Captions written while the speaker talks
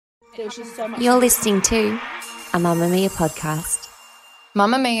there's just so much. You're listening to a Mamma Mia podcast.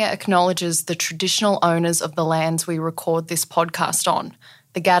 Mamma Mia acknowledges the traditional owners of the lands we record this podcast on,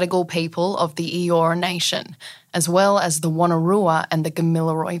 the Gadigal people of the Eora Nation, as well as the Wonnarua and the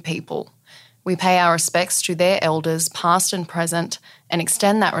Gamilaroi people. We pay our respects to their elders, past and present, and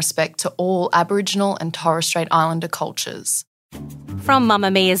extend that respect to all Aboriginal and Torres Strait Islander cultures. From Mamma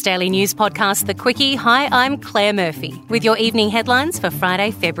Mia's daily news podcast, The Quickie, hi, I'm Claire Murphy, with your evening headlines for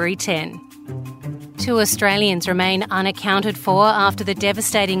Friday, February 10. 2 Australians remain unaccounted for after the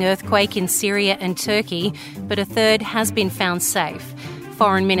devastating earthquake in Syria and Turkey, but a third has been found safe.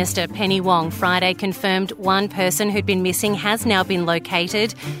 Foreign Minister Penny Wong Friday confirmed one person who'd been missing has now been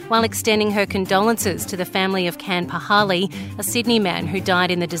located, while extending her condolences to the family of Kan Pahali, a Sydney man who died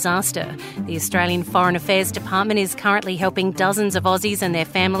in the disaster. The Australian Foreign Affairs Department is currently helping dozens of Aussies and their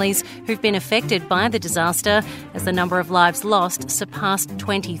families who've been affected by the disaster, as the number of lives lost surpassed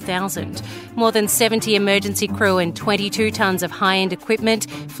 20,000. More than 70 emergency crew and 22 tonnes of high-end equipment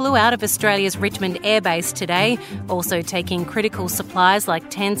flew out of Australia's Richmond Airbase today, also taking critical supplies like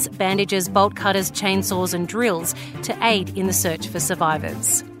tents, bandages, bolt cutters, chainsaws and drills to aid in the search for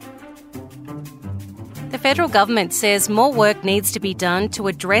survivors. The federal government says more work needs to be done to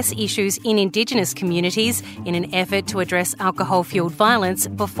address issues in Indigenous communities in an effort to address alcohol-fuelled violence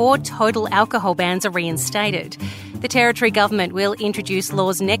before total alcohol bans are reinstated. The Territory Government will introduce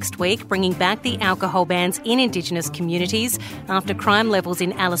laws next week bringing back the alcohol bans in Indigenous communities after crime levels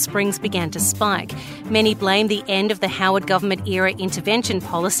in Alice Springs began to spike. Many blame the end of the Howard government-era intervention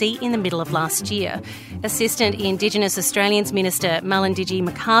policy in the middle of last year. Assistant Indigenous Australians Minister Malandigi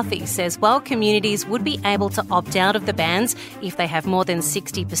McCarthy says while communities would be able to opt out of the bans if they have more than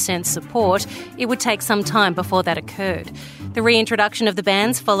 60% support, it would take some time before that occurred. The reintroduction of the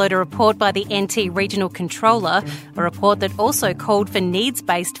bans followed a report by the NT Regional Controller, a report that also called for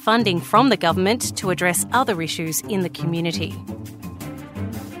needs-based funding from the government to address other issues in the community.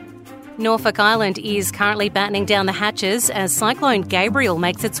 Norfolk Island is currently battening down the hatches as Cyclone Gabriel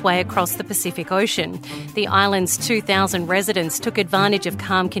makes its way across the Pacific Ocean. The island's 2,000 residents took advantage of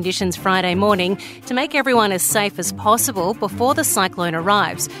calm conditions Friday morning to make everyone as safe as possible before the cyclone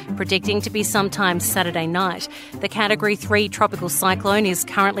arrives, predicting to be sometime Saturday night. The Category 3 tropical cyclone is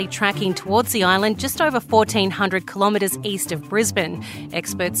currently tracking towards the island just over 1,400 kilometres east of Brisbane.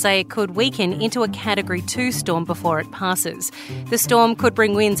 Experts say it could weaken into a Category 2 storm before it passes. The storm could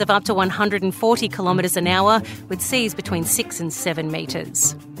bring winds of up to 140 kilometres an hour, with seas between 6 and 7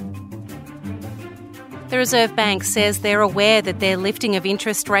 metres. The Reserve Bank says they're aware that their lifting of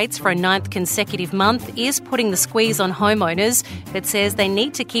interest rates for a 9th consecutive month is putting the squeeze on homeowners, but says they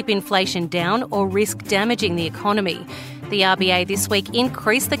need to keep inflation down or risk damaging the economy. The RBA this week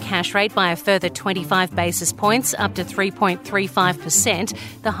increased the cash rate by a further 25 basis points up to 3.35%,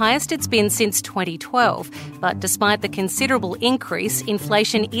 the highest it's been since 2012. But despite the considerable increase,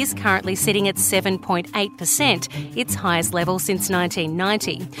 inflation is currently sitting at 7.8%, its highest level since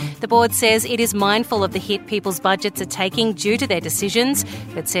 1990. The board says it is mindful of the hit people's budgets are taking due to their decisions,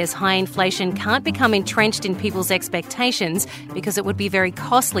 but says high inflation can't become entrenched in people's expectations because it would be very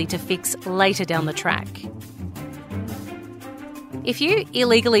costly to fix later down the track. If you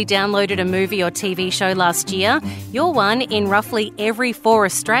illegally downloaded a movie or TV show last year, you're one in roughly every 4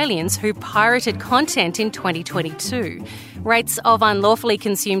 Australians who pirated content in 2022. Rates of unlawfully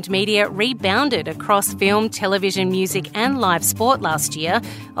consumed media rebounded across film, television, music and live sport last year,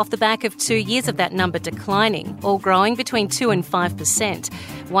 off the back of 2 years of that number declining, all growing between 2 and 5%.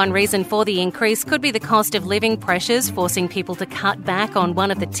 One reason for the increase could be the cost of living pressures forcing people to cut back on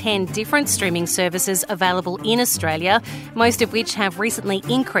one of the 10 different streaming services available in Australia, most of which have recently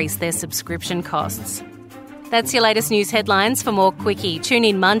increased their subscription costs. That's your latest news headlines. For more Quickie, tune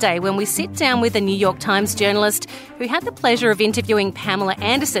in Monday when we sit down with a New York Times journalist who had the pleasure of interviewing Pamela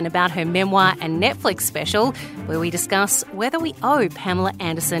Anderson about her memoir and Netflix special, where we discuss whether we owe Pamela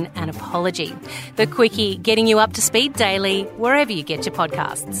Anderson an apology. The Quickie, getting you up to speed daily wherever you get your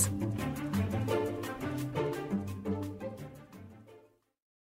podcasts.